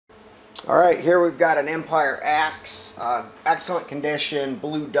Alright, here we've got an Empire Axe, excellent condition,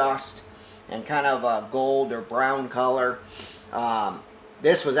 blue dust, and kind of a gold or brown color.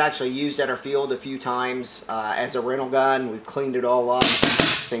 This was actually used at our field a few times as a rental gun. We've cleaned it all up.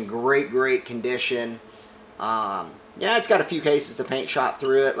 It's in great condition. Yeah, it's got a few cases of paint shot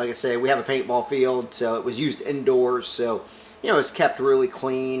through it. Like I say, we have a paintball field, so it was used indoors, so it's kept really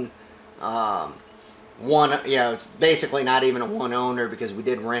clean. It's basically not even a one owner because we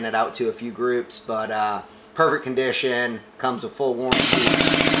did rent it out to a few groups, but perfect condition, comes with full warranty.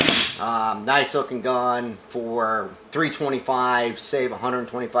 Nice looking gun for $325, save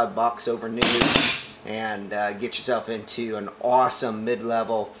 $125 over new, and get yourself into an awesome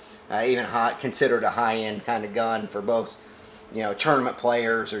mid-level, even considered a high-end kind of gun for both, tournament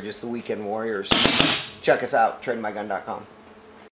players or just the weekend warriors. Check us out, Trademygun.com.